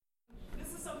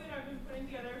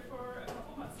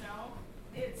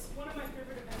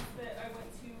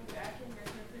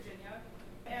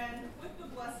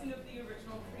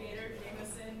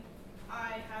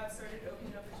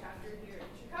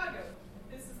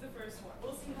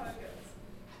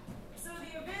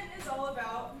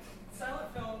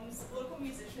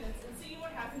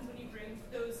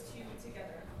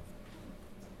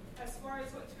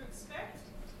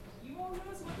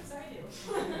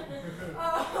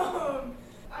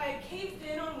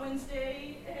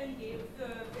day and gave the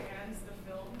bands the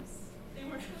films. They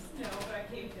were supposed to know, but I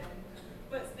caved in.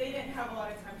 But they didn't have a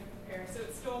lot of time to prepare, so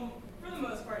it's still, for the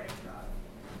most part, improv.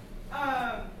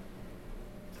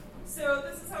 So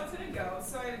this is how it's going to go.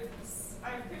 So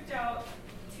I've picked out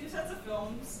 2 sets of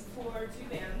films for 2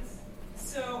 bands.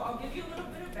 So I'll give you a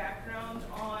little bit of background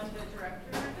on the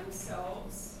director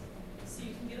themselves, so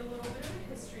you can get a little bit of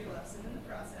a history lesson in the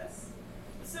process.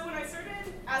 So when I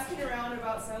started asking around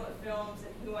about silent films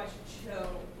and who I should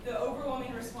show, the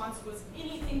overwhelming response was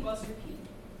anything Buster Keaton.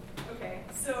 Okay,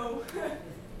 so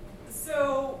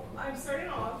I'm starting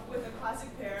off with a classic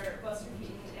pair, Buster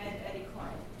Keaton and Eddie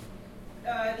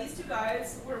Kline. These 2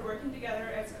 guys were working together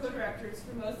as co-directors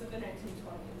for most of the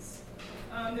 1920s.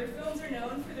 Their films are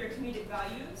known for their comedic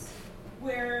values,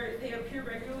 where they appear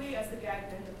regularly as the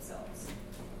gag men themselves.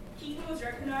 Keaton was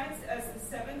recognized as the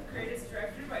 7th greatest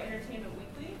director by Entertainment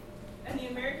Weekly, and the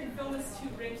American Film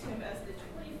Institute ranked him as the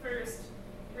 21st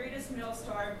greatest male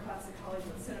star of classic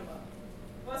Hollywood cinema.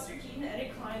 Buster Keaton and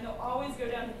Eddie Kline, they'll always go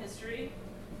down in history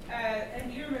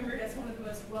and be remembered as one of the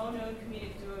most well-known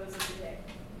comedic duos of the day.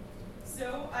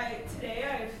 So today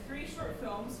I have 3 short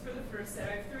films for the first set.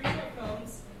 I have 3 short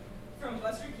films from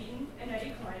Buster Keaton and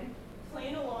Eddie Kline.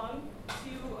 Playing along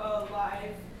to a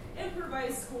live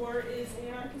improvised score is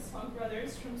Anarchist Funk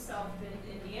Brothers from South Bend,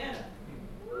 Indiana.